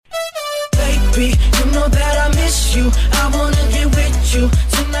baby. You know that I miss you. I wanna get with you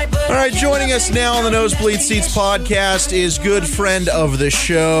tonight. All right, joining us now on the Nosebleed Seats podcast is good friend of the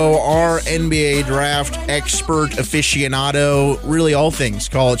show, our NBA draft expert aficionado, really all things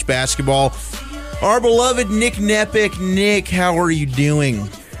college basketball, our beloved Nick Neppach. Nick, how are you doing?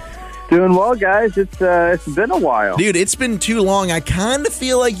 Doing well, guys. It's been a while. Dude, it's been too long. I kind of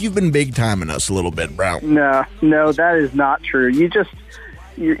feel like you've been big-timing us a little bit, bro. No, that is not true.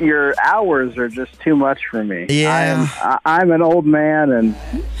 Your hours are just too much for me. Yeah. I'm an old man, and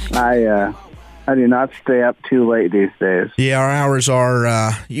I do not stay up too late these days. Yeah, our hours are,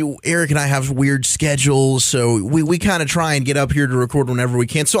 Eric and I have weird schedules, so we kind of try and get up here to record whenever we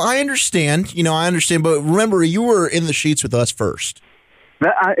can. So I understand, but remember, you were in the sheets with us first.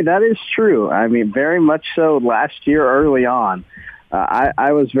 That is true. I mean, very much so last year early on.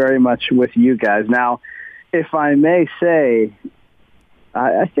 I was very much with you guys. Now, if I may say,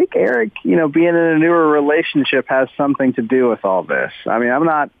 I think Eric, being in a newer relationship has something to do with all this. I mean,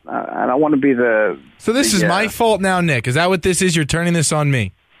 I don't want to be the... So this is my fault now, Nick. Is that what this is? You're turning this on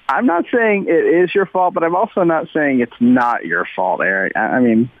me. I'm not saying it is your fault, but I'm also not saying it's not your fault, Eric. I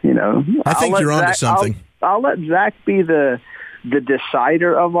mean, I think you're onto something. I'll let Zach be the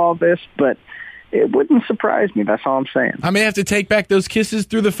decider of all this, but it wouldn't surprise me. That's all I'm saying. I may have to take back those kisses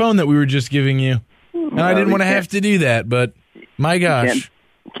through the phone that we were just giving you. And I didn't want to have to do that, but my gosh.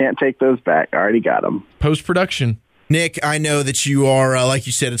 Can't take those back. I already got them. Post-production. Nick, I know that you are, like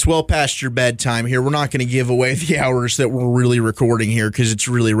you said, it's well past your bedtime here. We're not going to give away the hours that we're really recording here because it's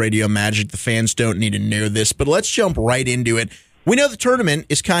really radio magic. The fans don't need to know this, but let's jump right into it. We know the tournament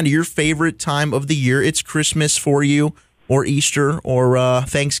is kind of your favorite time of the year. It's Christmas for you, or Easter, or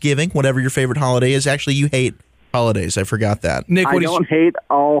Thanksgiving, whatever your favorite holiday is. Actually, you hate holidays. I forgot that. Nick, I don't hate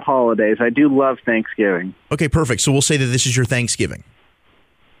all holidays. I do love Thanksgiving. Okay, perfect. So we'll say that this is your Thanksgiving.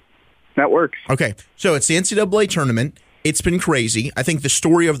 That works. Okay, so it's the NCAA tournament. It's been crazy. I think the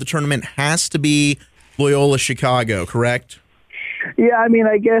story of the tournament has to be Loyola Chicago, correct? Yeah, I mean,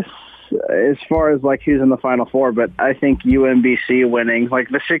 I guess as far as like who's in the Final Four, but I think UMBC winning, like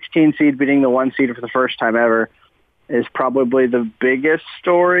the 16 seed beating the 1 seed for the first time ever, is probably the biggest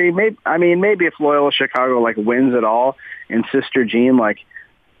story. Maybe if Loyola Chicago wins it all and Sister Jean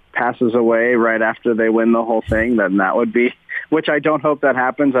passes away right after they win the whole thing, then that would be, which I don't hope that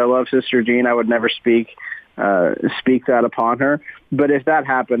happens. I love Sister Jean. I would never speak that upon her. But if that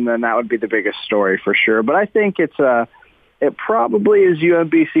happened, then that would be the biggest story for sure. But I think it probably is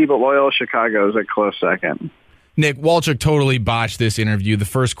UMBC, but Loyola Chicago is a close second. Nick, Walchuk totally botched this interview. The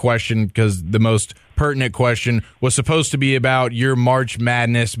first question, because the most pertinent question, was supposed to be about your March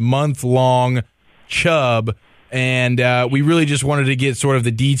Madness month-long chub, and we really just wanted to get sort of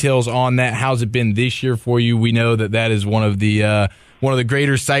the details on that. How's it been this year for you? We know that is one of the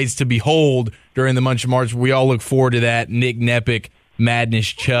greater sights to behold during the month of March. We all look forward to that Nick Neppach Madness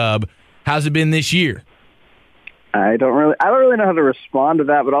chub. How's it been this year? I don't really know how to respond to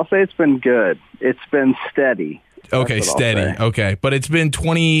that, but I'll say it's been good. It's been steady. Okay, steady. Okay, but it's been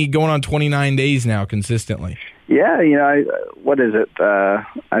going on 29 days now consistently. Yeah, what is it?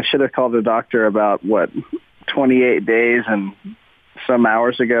 I should have called the doctor about 28 days and some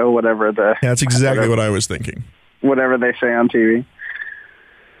hours ago, whatever the... That's exactly what I was thinking. Whatever they say on TV.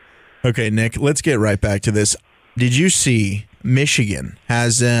 Okay, Nick, let's get right back to this. Did you see Michigan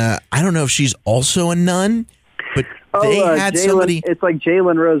has, I don't know if she's also a nun, but they had somebody... It's like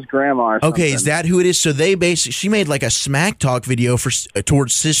Jalen Rose's grandma or something. Okay, is that who it is? So she made a smack talk video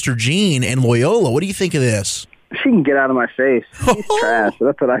towards Sister Jean and Loyola. What do you think of this? She can get out of my face. She's trash.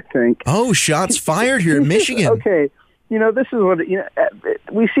 That's what I think. Oh, shots fired here in Michigan. Okay, this is what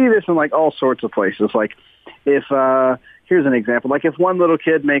we see this in all sorts of places. If here's an example. If one little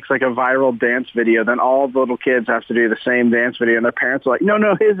kid makes a viral dance video, then all the little kids have to do the same dance video, and their parents are like, no,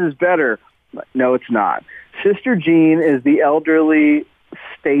 his is better. No, it's not. Sister Jean is the elderly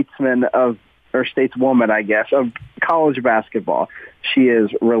stateswoman, I guess, of college basketball. She is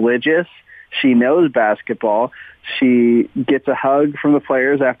religious. She knows basketball. She gets a hug from the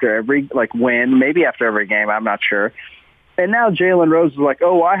players after every win, maybe after every game. I'm not sure. And now Jalen Rose is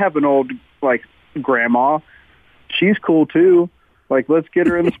I have an old grandma. She's cool too. Let's get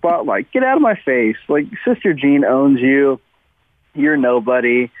her in the spotlight. Get out of my face. Sister Jean owns you. You're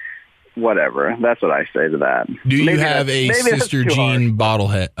nobody. Whatever. That's what I say to that. Do you have a Sister Jean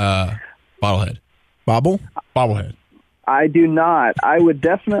bobblehead? Bobblehead. I do not. I would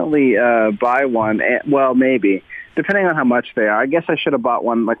definitely buy one. Well, maybe. Depending on how much they are. I guess I should have bought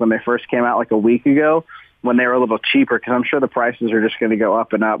one when they first came out a week ago when they were a little cheaper because I'm sure the prices are just going to go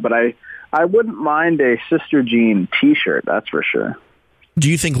up and up. But I wouldn't mind a Sister Jean T-shirt, that's for sure. Do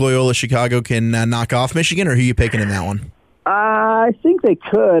you think Loyola Chicago can knock off Michigan, or who are you picking in that one? I think they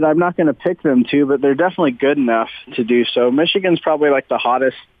could. I'm not going to pick them to, but they're definitely good enough to do so. Michigan's probably like the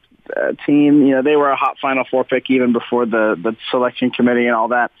hottest team. You know, they were a hot Final Four pick even before the selection committee and all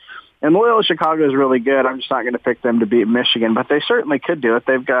that. And Loyola Chicago is really good. I'm just not going to pick them to beat Michigan, but they certainly could do it.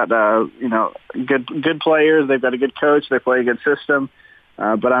 They've got good players. They've got a good coach. They play a good system.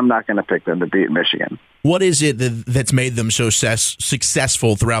 But I'm not going to pick them to beat Michigan. What is it that's made them so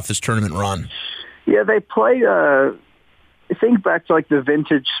successful throughout this tournament run? Yeah, they play. Think back to like the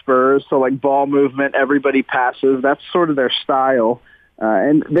vintage Spurs, so like ball movement, everybody passes. That's sort of their style.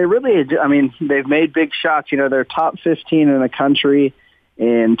 And they really, I mean, they've made big shots. You know, they're top 15 in the country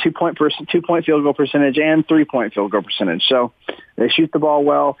in 2-point field goal percentage and 3-point field goal percentage. So they shoot the ball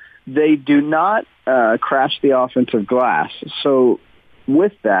well. They do not crash the offensive glass. So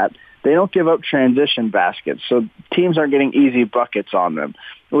with that, they don't give up transition baskets. So teams aren't getting easy buckets on them,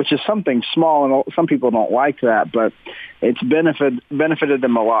 which is something small, and some people don't like that, but it's benefited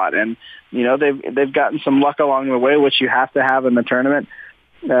them a lot. And, you know, they've gotten some luck along the way, which you have to have in the tournament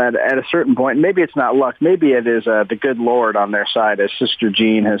at a certain point. Maybe it's not luck. Maybe it is the good Lord on their side, as Sister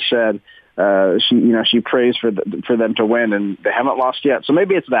Jean has said. She prays for them to win, and they haven't lost yet. So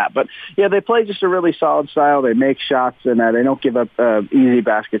maybe it's that. But, yeah, they play just a really solid style. They make shots, and they don't give up easy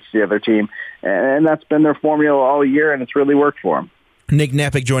baskets to the other team. And that's been their formula all year, and it's really worked for them. Nick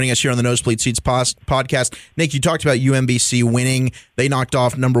Neppach joining us here on the Nosebleed Seats podcast. Nick, you talked about UMBC winning. They knocked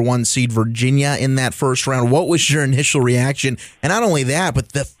off number 1 seed Virginia in that first round. What was your initial reaction? And not only that,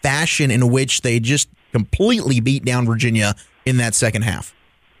 but the fashion in which they just completely beat down Virginia in that second half.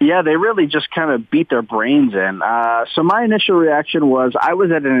 Yeah, they really just kind of beat their brains in. So my initial reaction was I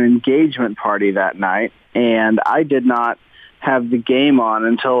was at an engagement party that night, and I did not have the game on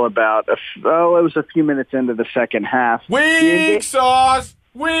until about, it was a few minutes into the second half. Weak sauce!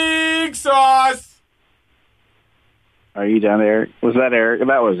 Weak sauce! Are you down there? Was that Eric?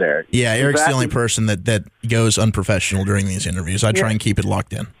 That was Eric. Yeah, Eric's the only person that goes unprofessional during these interviews. I try and keep it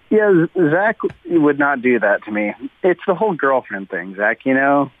locked in. Yeah, Zach would not do that to me. It's the whole girlfriend thing, Zach, you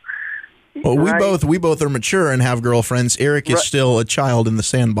know? Well, we both are mature and have girlfriends. Eric is still a child in the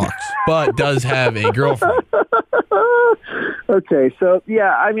sandbox. But does have a girlfriend. Okay, so,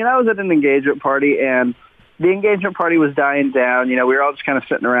 yeah, I mean, I was at an engagement party, and the engagement party was dying down. You know, we were all just kind of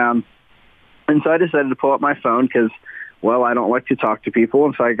sitting around. And so I decided to pull up my phone because, well, I don't like to talk to people.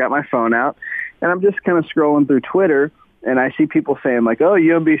 And so I got my phone out, and I'm just kind of scrolling through Twitter, and I see people saying, like, oh,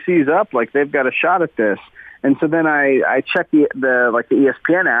 UMBC's up. Like, they've got a shot at this. And so then I checked the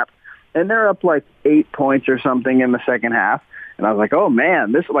ESPN app, and they're up like 8 points or something in the second half. And I was like, oh,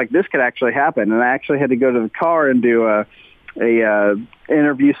 man, this could actually happen. And I actually had to go to the car and do a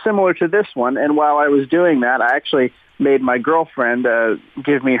interview similar to this one. And while I was doing that, I actually made my girlfriend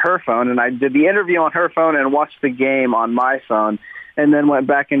give me her phone, and I did the interview on her phone and watched the game on my phone, and then went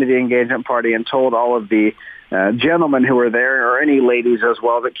back into the engagement party and told all of the gentlemen who were there, or any ladies as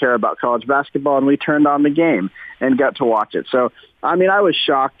well that care about college basketball, and we turned on the game and got to watch it. So, I mean, I was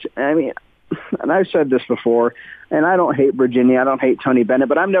shocked. I mean, and I've said this before, and I don't hate Virginia. I don't hate Tony Bennett,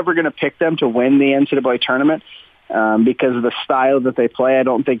 but I'm never going to pick them to win the NCAA tournament because of the style that they play. I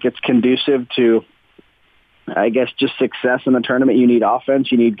don't think it's conducive to, I guess, just success in the tournament. You need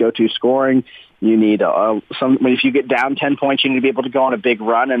offense. You need go-to scoring. You need if you get down 10 points, you need to be able to go on a big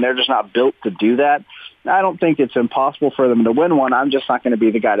run, and they're just not built to do that. I don't think it's impossible for them to win one. I'm just not going to be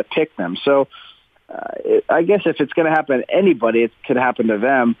the guy to pick them. So I guess if it's going to happen to anybody, it could happen to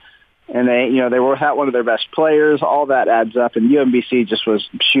them. And they were without one of their best players. All that adds up, and UMBC just was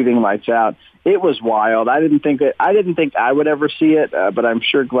shooting lights out. It was wild. I didn't think I would ever see it, but I'm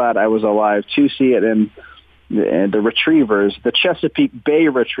sure glad I was alive to see it. And the Retrievers, the Chesapeake Bay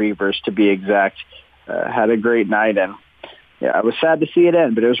Retrievers, to be exact, had a great night. And yeah, I was sad to see it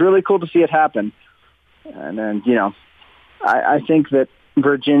end, but it was really cool to see it happen. And then, I think that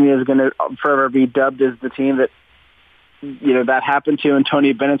Virginia is going to forever be dubbed as the team that, that happened to, and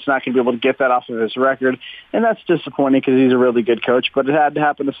Tony Bennett's not going to be able to get that off of his record. And that's disappointing because he's a really good coach, but it had to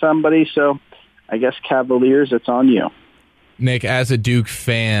happen to somebody. So I guess Cavaliers, it's on you. Nick, as a Duke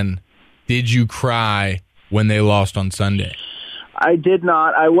fan, did you cry when they lost on Sunday? I did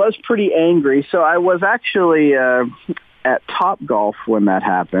not. I was pretty angry. So I was actually at Topgolf when that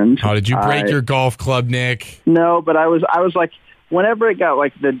happened. Oh, did you break your golf club, Nick? No, but I was like, whenever it got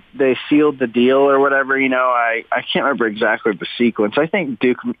like they sealed the deal or whatever, I can't remember exactly the sequence. I think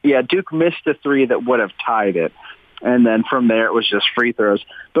Duke missed a three that would have tied it. And then from there it was just free throws.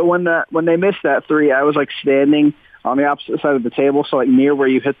 But when they missed that three, I was like standing on the opposite side of the table, so like near where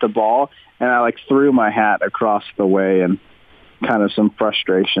you hit the ball, and I like threw my hat across the way, and kind of some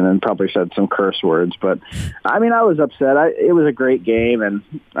frustration and probably said some curse words. But, I mean, I was upset. It was a great game, and,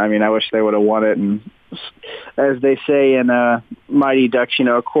 I mean, I wish they would have won it. And as they say in Mighty Ducks,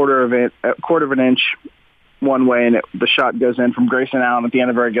 a quarter of an inch one way, and the shot goes in from Grayson Allen at the end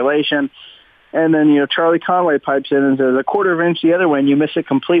of regulation. And then, Charlie Conway pipes in and says, a quarter of an inch the other way, and you miss it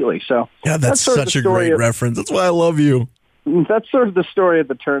completely. So yeah, that's such a great reference. That's why I love you. That's sort of the story of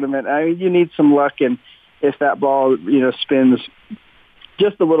the tournament. I mean, you need some luck, and if that ball, spins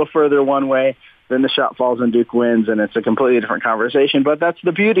just a little further one way, then the shot falls and Duke wins, and it's a completely different conversation. But that's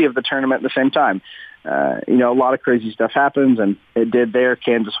the beauty of the tournament at the same time. A lot of crazy stuff happens, and it did there.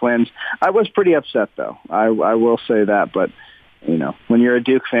 Kansas wins. I was pretty upset, though. I will say that. But, when you're a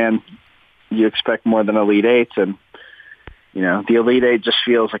Duke fan, you expect more than Elite Eights, and the Elite Eight just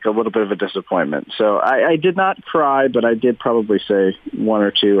feels like a little bit of a disappointment. So I did not cry, but I did probably say 1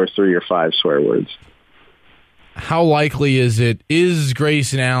 or 2 or 3 or 5 swear words. How likely is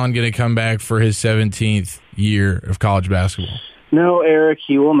Grayson Allen going to come back for his 17th year of college basketball? No, Eric,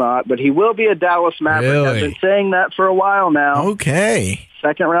 he will not, but he will be a Dallas Maverick. Really? I've been saying that for a while now. Okay.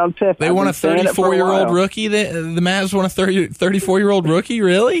 Second-round pick. They want a 34-year-old rookie? The Mavs want a 34-year-old rookie?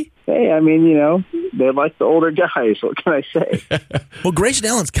 Really? Hey, I mean, they like the older guys. What can I say? Well, Grayson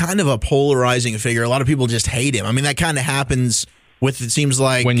Allen's kind of a polarizing figure. A lot of people just hate him. I mean, that kind of happens with, it seems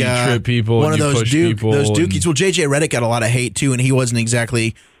like, when you trip people, one of you those push people, those Dukies. Well, J.J. Redick got a lot of hate too, and he wasn't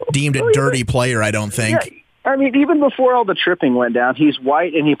exactly deemed a dirty player, I don't think. Yeah. I mean, even before all the tripping went down, he's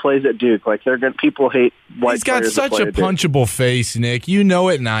white and he plays at Duke. Like, people hate white. He's got players such a punchable face, Nick. You know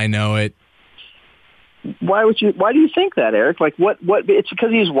it, and I know it. Why do you think that, Eric? Like, what? It's because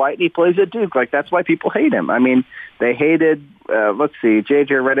he's white and he plays at Duke. Like, that's why people hate him. I mean, they hated, let's see,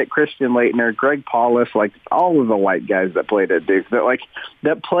 J.J. Redick, Christian Laettner, Greg Paulus, like all of the white guys that played at Duke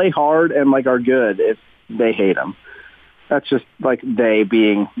that play hard and are good. They hate him. That's just they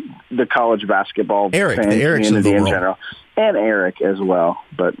being the college basketball Eric, fan the Erics community of the in world. general, and Eric as well.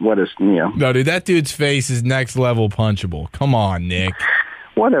 But what is No, dude, that dude's face is next level punchable. Come on, Nick.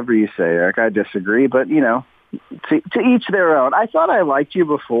 Whatever you say, Eric. I disagree, but to each their own. I thought I liked you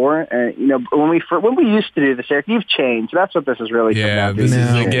before, and when we used to do this, Eric, you've changed. That's what this is really. Yeah, this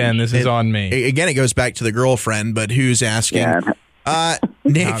is on me. Again, it goes back to the girlfriend, but who's asking? Yeah.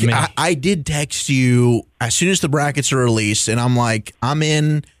 Nick, I did text you as soon as the brackets are released, and I'm like, I'm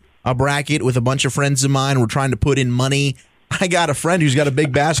in a bracket with a bunch of friends of mine. We're trying to put in money. I got a friend who's got a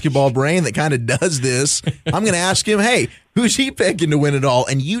big basketball brain that kind of does this. I'm going to ask him, hey, who's he picking to win it all?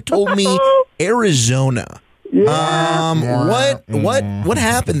 And you told me Arizona. Yeah. What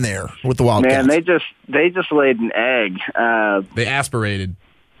happened there with the Wildcats? Man, they just laid an egg. They aspirated.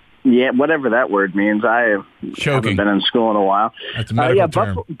 Yeah, whatever that word means. I haven't been in school in a while. That's a medical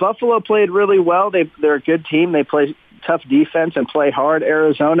term. Buffalo played really well. They're a good team. They play tough defense and play hard.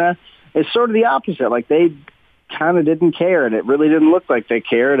 Arizona is sort of the opposite. Like, they kind of didn't care, and it really didn't look like they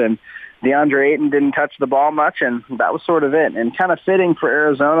cared. And DeAndre Ayton didn't touch the ball much, and that was sort of it. And kind of fitting for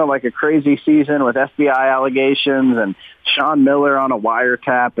Arizona, like a crazy season with FBI allegations and Sean Miller on a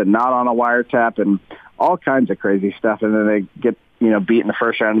wiretap and not on a wiretap and all kinds of crazy stuff. And then they get beat in the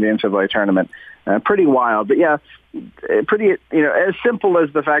first round of the NCAA tournament. Pretty wild. But, yeah, pretty, as simple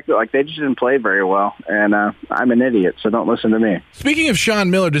as the fact that, they just didn't play very well. And I'm an idiot, so don't listen to me. Speaking of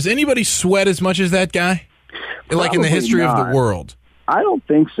Sean Miller, does anybody sweat as much as that guy? Probably in the history not. of the world? I don't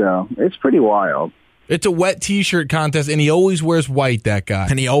think so. It's pretty wild. It's a wet T-shirt contest, and he always wears white, that guy.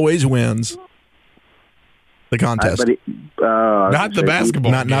 And he always wins the contest. Not the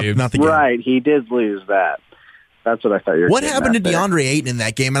basketball game. Not the game. Right, he did lose that. That's what I thought you were What getting happened to at there. DeAndre Ayton in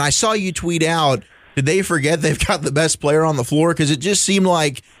that game? And I saw you tweet out, did they forget they've got the best player on the floor? Because it just seemed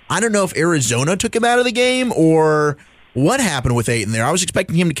like, I don't know if Arizona took him out of the game or what happened with Ayton there. I was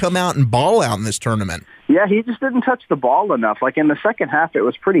expecting him to come out and ball out in this tournament. Yeah, he just didn't touch the ball enough. In the second half, it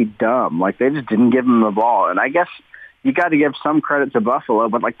was pretty dumb. They just didn't give him the ball. And I guess you got to give some credit to Buffalo,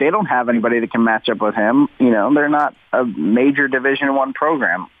 but they don't have anybody that can match up with him. They're not a major Division I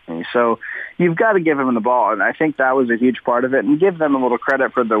program. So you've got to give him the ball. And I think that was a huge part of it. And give them a little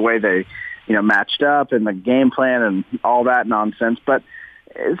credit for the way they, matched up and the game plan and all that nonsense. But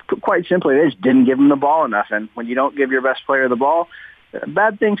it's quite simply, they just didn't give him the ball enough. And when you don't give your best player the ball,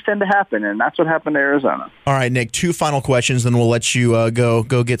 bad things tend to happen, and that's what happened to Arizona. All right, Nick, 2 final questions, then we'll let you go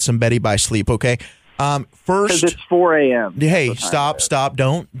get some Betty by sleep, okay? First, it's 4 a.m. Hey, stop!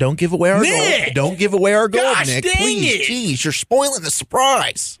 Don't give away our goal. Don't give away our goal, Nick. Please, jeez, you're spoiling the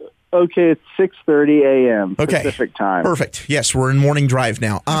surprise. Okay, it's 6:30 a.m. Okay. Pacific time. Perfect. Yes, we're in morning drive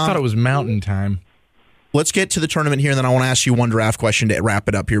now. I thought it was mountain time. Let's get to the tournament here, and then I want to ask you one draft question to wrap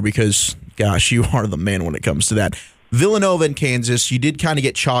it up here because, gosh, you are the man when it comes to that. Villanova and Kansas, you did kind of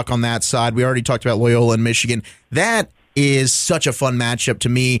get chalk on that side. We already talked about Loyola and Michigan. That is such a fun matchup to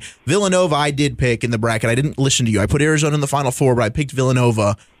me. Villanova I did pick in the bracket. I didn't listen to you. I put Arizona in the Final Four, but I picked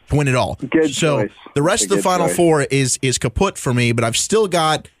Villanova to win it all. Good so choice. The rest of the Final Four is kaput for me, but I've still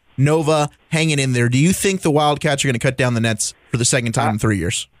got Nova hanging in there. Do you think the Wildcats are going to cut down the nets for the second time in 3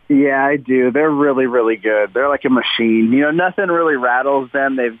 years? Yeah, I do. They're really, really good. They're like a machine. Nothing really rattles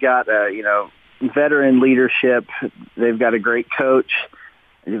them. They've got, veteran leadership. They've got a great coach.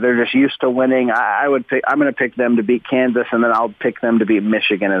 They're just used to winning. I'm going to pick them to beat Kansas, and then I'll pick them to beat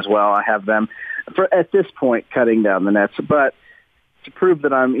Michigan as well. I have them, at this point, cutting down the nets. But to prove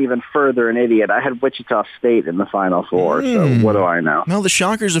that I'm even further an idiot, I had Wichita State in the Final Four. So what do I know? Well, the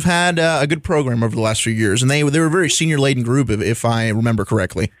Shockers have had a good program over the last few years, and they were a very senior-laden group, if I remember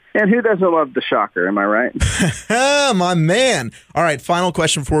correctly. And who doesn't love the Shocker, am I right? My man. All right, final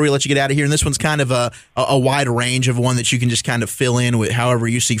question before we let you get out of here, and this one's kind of a wide range of one that you can just kind of fill in with however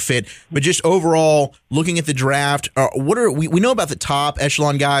you see fit. But just overall, looking at the draft, we know about the top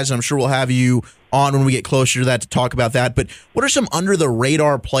echelon guys, and I'm sure we'll have you on when we get closer to that to talk about that. But what are some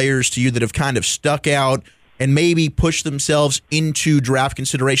under-the-radar players to you that have kind of stuck out and maybe pushed themselves into draft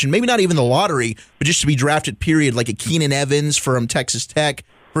consideration? Maybe not even the lottery, but just to be drafted, period, like a Keenan Evans from Texas Tech,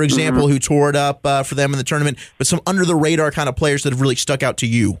 for example, who tore it up for them in the tournament, but some under-the-radar kind of players that have really stuck out to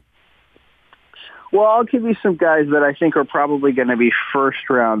you. Well, I'll give you some guys that I think are probably going to be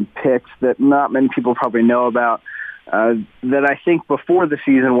first-round picks that not many people probably know about, that I think before the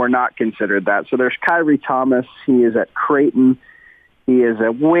season were not considered that. So there's Kyrie Thomas. He is at Creighton. He is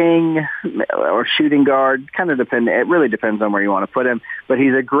a wing or shooting guard. Kind of it really depends on where you want to put him. But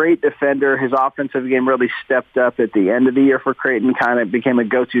he's a great defender. His offensive game really stepped up at the end of the year for Creighton, kind of became a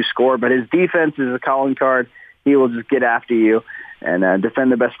go-to scorer. But his defense is a calling card. He will just get after you and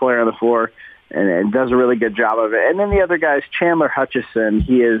defend the best player on the floor and does a really good job of it. And then the other guy is Chandler Hutchison.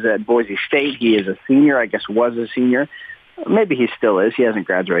 He is at Boise State. He is a senior, I guess was a senior. Maybe he still is. He hasn't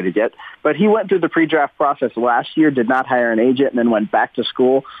graduated yet. But he went through the pre-draft process last year, did not hire an agent, and then went back to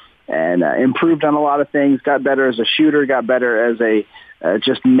school and improved on a lot of things, got better as a shooter, got better as a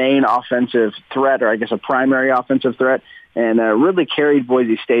just main offensive threat, or I guess a primary offensive threat, and really carried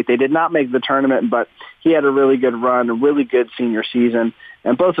Boise State. They did not make the tournament, but he had a really good run, a really good senior season.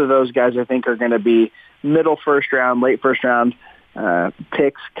 And both of those guys, I think, are going to be middle first round, late first round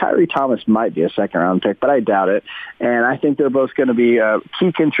picks. Kyrie Thomas might be a second-round pick, but I doubt it. And I think they're both going to be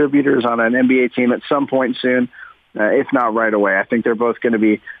key contributors on an NBA team at some point soon, if not right away. I think they're both going to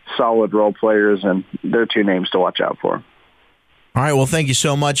be solid role players, and they're two names to watch out for. All right, well, thank you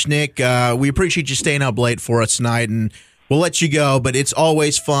so much, Nick. We appreciate you staying up late for us tonight, and we'll let you go, but it's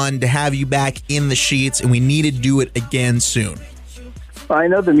always fun to have you back in the sheets, and we need to do it again soon. I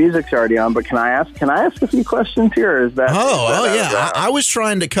know the music's already on, but can I ask a few questions here? Or is that? Yeah. I was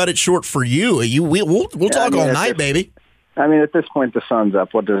trying to cut it short for you. We'll talk all night, baby. I mean, at this point, the sun's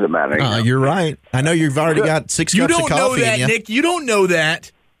up. What does it matter? You're right. I know you've already got 6 cups of coffee. You don't know that, Nick. You don't know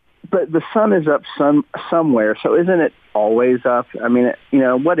that. But the sun is up somewhere, so isn't it always up? I mean,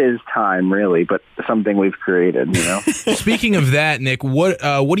 what is time really? But something we've created, Speaking of that, Nick, what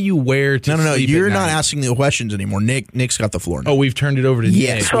do you wear to No. sleep You're at not night? asking the questions anymore. Nick's got the floor now. Oh, we've turned it over to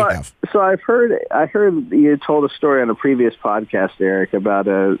Yes, Nick. we have. So I heard you told a story on a previous podcast, Eric, about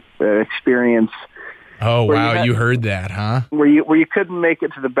an experience. Oh, wow, you heard that, huh? Where you couldn't make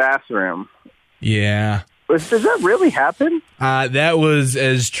it to the bathroom. Yeah. Does that really happen? That was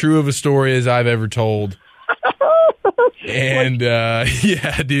as true of a story as I've ever told. And,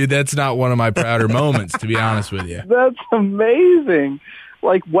 yeah, dude, that's not one of my prouder moments, to be honest with you. That's amazing.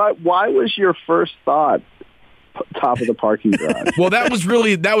 Like, why was your first thought top of the parking garage? Well, that was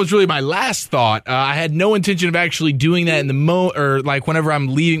really my last thought. I had no intention of actually doing that in the or like whenever I'm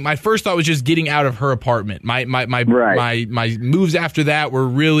leaving. My first thought was just getting out of her apartment. My moves after that were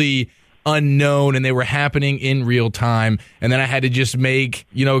really unknown, and they were happening in real time. And then I had to just make,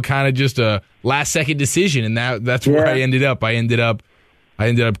 kind of just a last second decision, and that's where I ended up. I ended up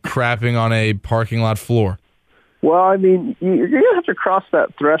crapping on a parking lot floor. Well, I mean, you're going to have to cross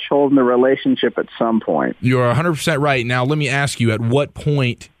that threshold in the relationship at some point. You're 100% right. Now, let me ask you, at what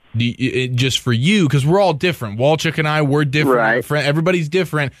point, just for you, because we're all different. Walchuk and I, we're different. Right. Everybody's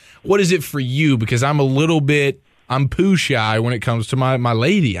different. What is it for you? Because I'm poo shy when it comes to my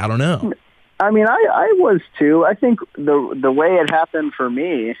lady. I don't know. I mean, I was too. I think the way it happened for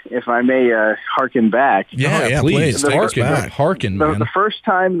me, if I may harken back. Yeah, please. Harken, man. The first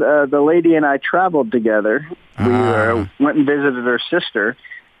time the lady and I traveled together, we went and visited her sister,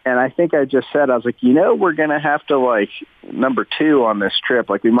 And I think I just said, I was like, we're going to have to, like, number 2 on this trip.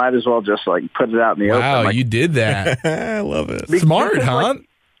 Like, we might as well just, like, put it out in the open. Wow, like, you did that. I love it. Smart, huh? Like,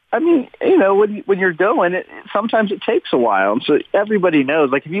 I mean, when you're going, sometimes it takes a while. And so everybody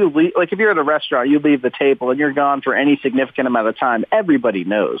knows. Like, if you're at a restaurant, you leave the table and you're gone for any significant amount of time, everybody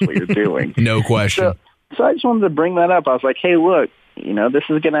knows what you're doing. No question. So I just wanted to bring that up. I was like, hey, look, this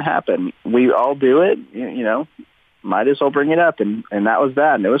is going to happen. We all do it, might as well bring it up, and that was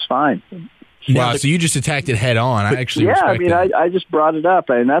that, and it was fine. Wow, so you just attacked it head on. I actually respect that. I just brought it up,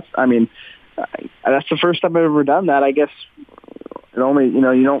 and that's the first time I've ever done that. I guess it only,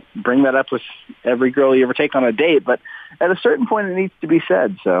 you don't bring that up with every girl you ever take on a date, but at a certain point it needs to be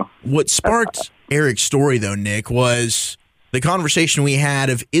said. So what sparked Eric's story, though, Nick, was the conversation we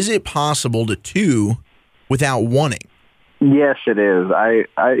had of, is it possible to 2 without wanting? Yes, it is.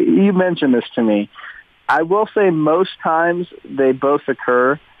 You mentioned this to me. I will say most times they both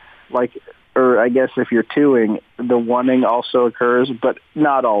occur, or I guess if you're 2ing, the wanting also occurs, but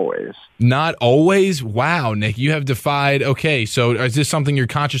not always. Not always? Wow, Nick, you have defied. Okay, so is this something you're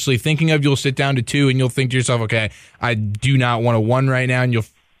consciously thinking of? You'll sit down to 2 and you'll think to yourself, okay, I do not want a 1 right now, and you'll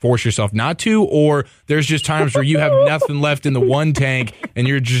force yourself not to? Or there's just times where you have nothing left in the 1 tank and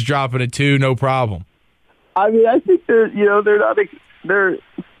you're just dropping a 2, no problem? I mean, I think they're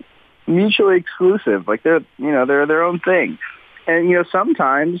mutually exclusive. Like they're their own thing. And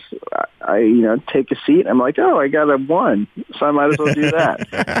sometimes I take a seat. I'm like, oh, I got a 1, so I might as well do that.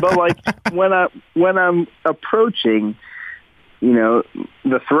 But like when I'm approaching,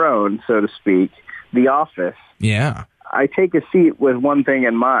 the throne, so to speak, the office. Yeah, I take a seat with one thing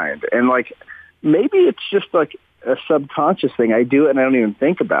in mind, and like maybe it's just like a subconscious thing. I do it and I don't even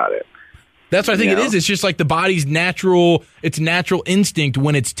think about it. That's what I think it is. It's just like the body's natural instinct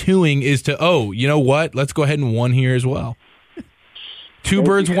when it's 2ing is to, oh, you know what? Let's go ahead and 1 here as well. 2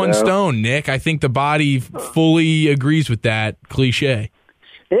 birds, 1 stone, Nick. I think the body fully agrees with that cliche.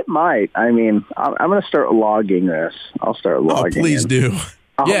 It might. I mean, I'm going to start logging this. I'll start logging. Oh, please do.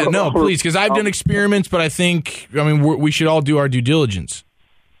 Yeah, no, please, because I've done experiments, but I think, we should all do our due diligence.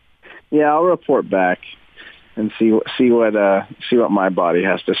 Yeah, I'll report back and see what my body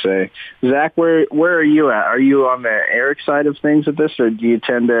has to say. Zach, where are you at? Are you on the Eric side of things with this, or do you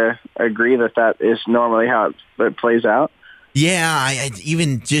tend to agree that is normally how it plays out? Yeah, I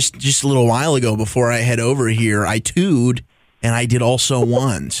even just a little while ago before I head over here, I 2'd and I did also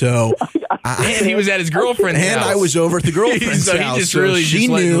 1. So and he was at his girlfriend's house. And I was over at the girlfriend's house. She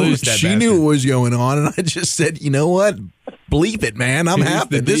knew what was going on, and I just said, you know what? Bleep it, man. I'm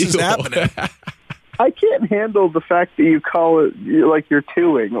happy. This is happening. I can't handle the fact that you call it like you're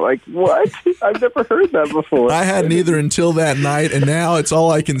 2ing. Like, what? I've never heard that before. I hadn't either until that night, and now it's all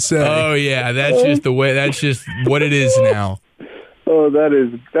I can say. Oh, yeah. That's just the way. That's just what it is now. Oh,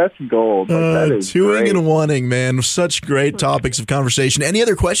 that's gold. That is 2ing and wanting, man. Such great topics of conversation. Any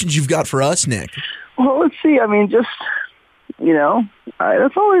other questions you've got for us, Nick? Well, let's see. I mean, just,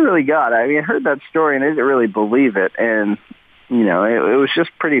 that's all I really got. I mean, I heard that story, and I didn't really believe it. And, it was just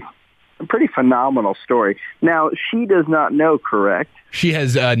a pretty phenomenal story. Now, she does not know, correct? She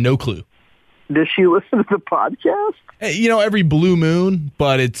has no clue. Does she listen to the podcast? Every blue moon,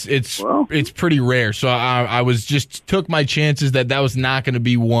 but it's pretty rare. So I was just took my chances that was not going to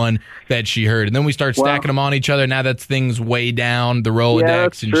be one that she heard. And then we start stacking them on each other. Now that's things way down the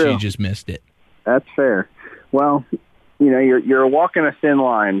Rolodex, and true. she just missed it. That's fair. Well, you're walking a thin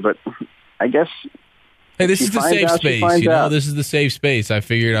line, but I guess. Hey, this is the safe space. This is the safe space. I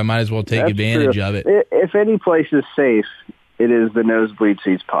figured I might as well take advantage of it. If any place is safe, it is the Nosebleed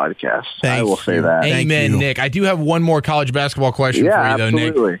Seats podcast. I will say that. Amen, Nick. I do have one more college basketball question for you, though,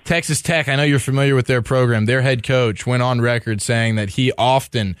 absolutely. Nick. Texas Tech, I know you're familiar with their program. Their head coach went on record saying that he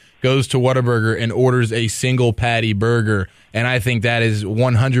often goes to Whataburger and orders a single patty burger, and I think that is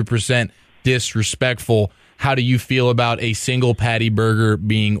 100% disrespectful. How do you feel about a single patty burger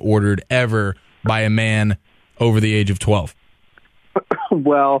being ordered ever by a man over the age of 12?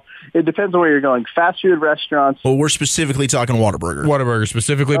 Well, it depends on where you're going. Fast food restaurants. Well, we're specifically talking Whataburger. Whataburger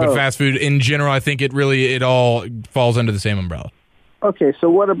specifically, but fast food in general, I think it all falls under the same umbrella. Okay, so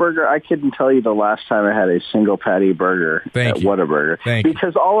Whataburger, I couldn't tell you the last time I had a single patty burger at Whataburger.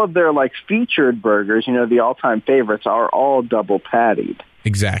 Because all of their featured burgers, the all-time favorites, are all double pattied.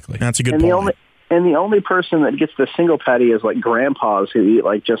 Exactly. That's a good point. And the only person that gets the single patty is grandpas who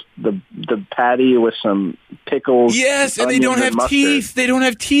eat just the patty with some pickles. Yes, and they don't have teeth. They don't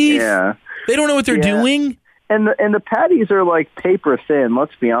have teeth. Yeah. They don't know what they're doing. And the patties are paper thin,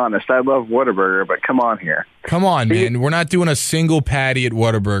 let's be honest. I love Whataburger, but come on here. Come on, man. We're not doing a single patty at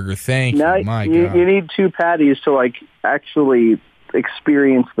Whataburger. Thank you. My God. You need 2 patties to actually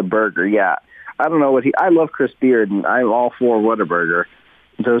experience the burger. Yeah, I don't know I love Chris Beard, and I'm all for Whataburger.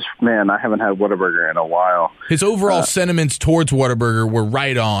 I haven't had Whataburger in a while. His overall sentiments towards Whataburger were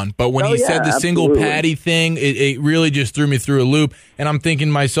right on, but when he said the single patty thing, it really just threw me through a loop, and I'm thinking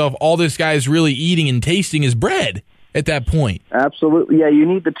to myself, all this guy is really eating and tasting is bread at that point. Absolutely. Yeah, you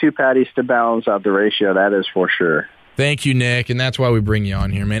need the 2 patties to balance out the ratio, that is for sure. Thank you, Nick, and that's why we bring you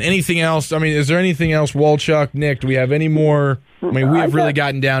on here, man. Anything else? I mean, is there anything else, Walchuk, Nick, do we have any more? I mean, we have really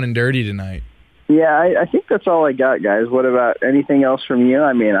gotten down and dirty tonight. Yeah, I think that's all I got, guys. What about anything else from you?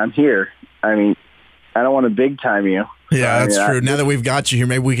 I mean, I'm here. I mean, I don't want to big time you. Yeah, that's true. Now that we've got you here,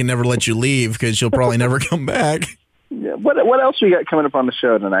 maybe we can never let you leave because you'll probably never come back. Yeah, what else we got coming up on the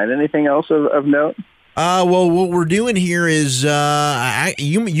show tonight? Anything else of note? Well, what we're doing here is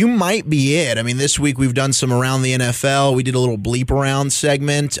you might be it. I mean, this week we've done some around the NFL. We did a little bleep around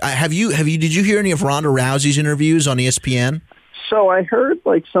segment. Did you hear any of Ronda Rousey's interviews on ESPN? So I heard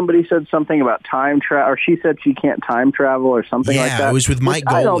somebody said something about time travel, or she said she can't time travel or something like that. Yeah, it was with Mike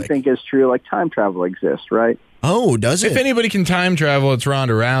Golick. I don't think is true. Time travel exists, right? Oh, does it? If anybody can time travel, it's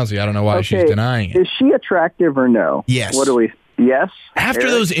Ronda Rousey. I don't know why she's denying it. Is she attractive or no? Yes. Yes? After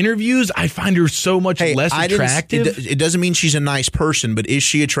those interviews, I find her so much less attractive. It doesn't mean she's a nice person, but is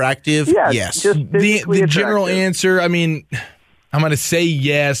she attractive? Yes. The general answer, I mean, I'm going to say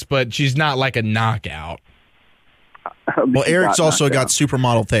yes, but she's not like a knockout. Well, Eric's also got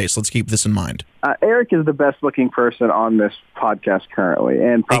supermodel taste. Let's keep this in mind. Eric is the best-looking person on this podcast currently,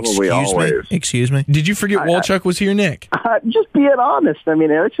 and probably always. Excuse me? Did you forget Walchuk was here, Nick? Just being honest. I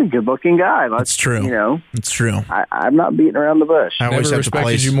mean, Eric's a good-looking guy. That's true. It's true. I'm not beating around the bush. I always never have to place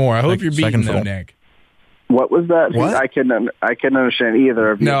respected you more. I hope you're beating though, Nick. What was that? What? I couldn't understand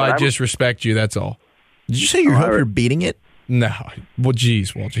either of you. No, I just respect you. That's all. Did you say you hope you're beating it? No. Well,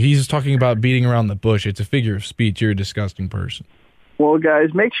 geez, Walter. He's talking about beating around the bush. It's a figure of speech. You're a disgusting person. Well,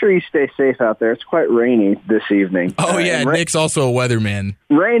 guys, make sure you stay safe out there. It's quite rainy this evening. Oh, yeah. Nick's also a weatherman.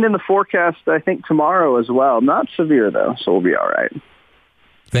 Rain in the forecast, I think, tomorrow as well. Not severe, though, so we'll be all right.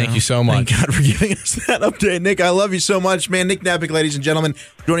 Thank you so much. Thank God for giving us that update. Nick, I love you so much, man. Nick Neppach, ladies and gentlemen,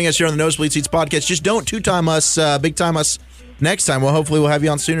 joining us here on the Nosebleed Seats podcast. Just don't two-time us, big-time us next time. Well, hopefully we'll have you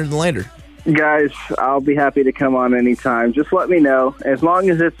on sooner than later. Guys, I'll be happy to come on anytime. Just let me know. As long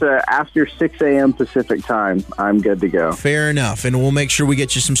as it's after 6 a.m. Pacific time, I'm good to go. Fair enough. And we'll make sure we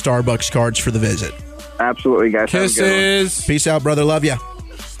get you some Starbucks cards for the visit. Absolutely, guys. Kisses. Peace out, brother. Love ya.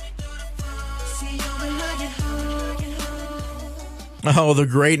 Oh, the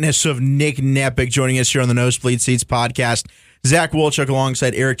greatness of Nick Neppach joining us here on the Nosebleed Seats podcast. Zach Wolchuk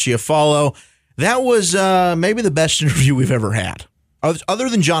alongside Eric Chiafalo. That was maybe the best interview we've ever had. Other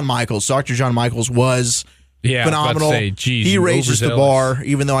than John Michaels. Dr. John Michaels was phenomenal. He raises the bar,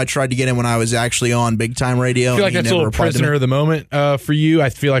 even though I tried to get him when I was actually on big-time radio. I feel like that's a little prisoner of the moment for you. I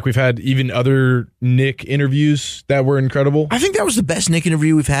feel like we've had even other Nick interviews that were incredible. I think that was the best Nick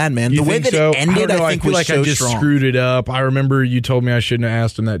interview we've had, man. The way that it ended, I think, was so strong. I just screwed it up. I remember you told me I shouldn't have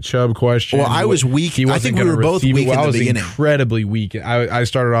asked him that Chubb question. Well, I was weak. I think we were both weak in the beginning. I was incredibly weak. I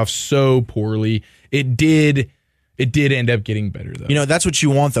started off so poorly. It did end up getting better, though. You know, that's what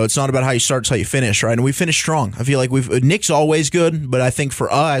you want, though. It's not about how you start, it's how you finish, right? And we finished strong. I feel like Nick's always good, but I think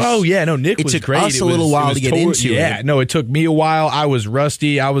for us... Oh, yeah, no, Nick was great. It took us a little while to get into it. Yeah, no, it took me a while. I was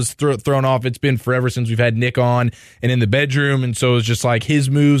rusty. I was thrown off. It's been forever since we've had Nick on and in the bedroom, and so it was just like his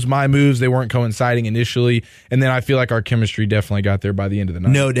moves, my moves, they weren't coinciding initially, and then I feel like our chemistry definitely got there by the end of the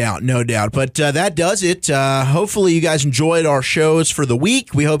night. No doubt. But that does it. Hopefully you guys enjoyed our shows for the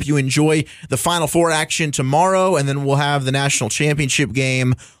week. We hope you enjoy the Final Four action tomorrow, and then we'll have the national championship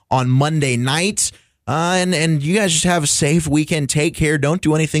game on Monday night. And you guys just have a safe weekend. Take care. Don't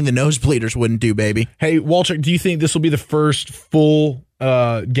do anything the nosebleeders wouldn't do, baby. Hey, Walter, do you think this will be the first full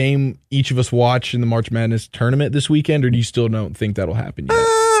game each of us watch in the March Madness tournament this weekend, or do you still don't think that'll happen yet?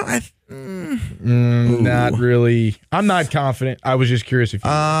 Not really. I'm not confident. I was just curious if you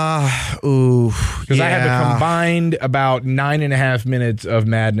because I have a combined about 9.5 minutes of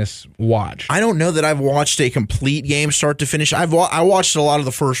Madness watch. I don't know that I've watched a complete game start to finish. I watched a lot of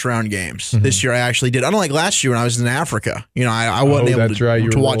the first round games this year. I actually did. Unlike last year when I was in Africa, you know, I wasn't able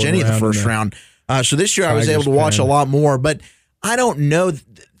to watch any of the first round. So this year I was able to watch a lot more. But I don't know.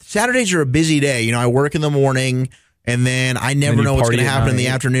 Saturdays are a busy day. You know, I work in the morning. And then I never know what's going to happen in the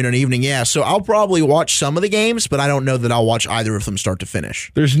afternoon and evening. Yeah, so I'll probably watch some of the games, but I don't know that I'll watch either of them start to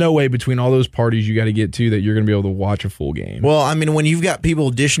finish. There's no way between all those parties you got to get to that you're going to be able to watch a full game. Well, I mean, when you've got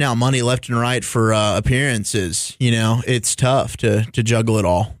people dishing out money left and right for appearances, you know, it's tough to juggle it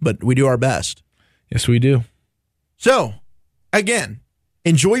all. But we do our best. Yes, we do. So, again,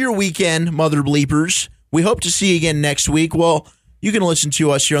 enjoy your weekend, mother bleepers. We hope to see you again next week. Well, you can listen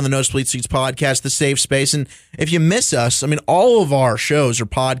to us here on the Nosebleed Seats podcast, the safe space. And if you miss us, I mean, all of our shows are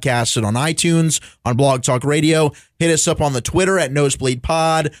podcasted on iTunes, on Blog Talk Radio. Hit us up on the Twitter at Nosebleed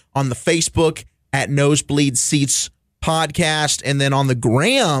Pod, on the Facebook at Nosebleed Seats Podcast, and then on the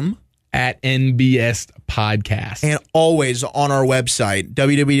Gram at NBS Podcast. And always on our website,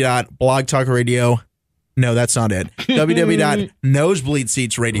 www.blogtalkradio. No, that's not it.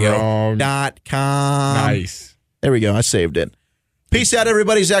 www.nosebleedseatsradio.com. Nice. There we go. I saved it. Peace out,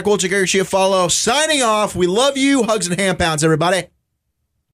 everybody. Zach Wolchuk, Eric Chiafalo, signing off. We love you. Hugs and hand pounds, everybody.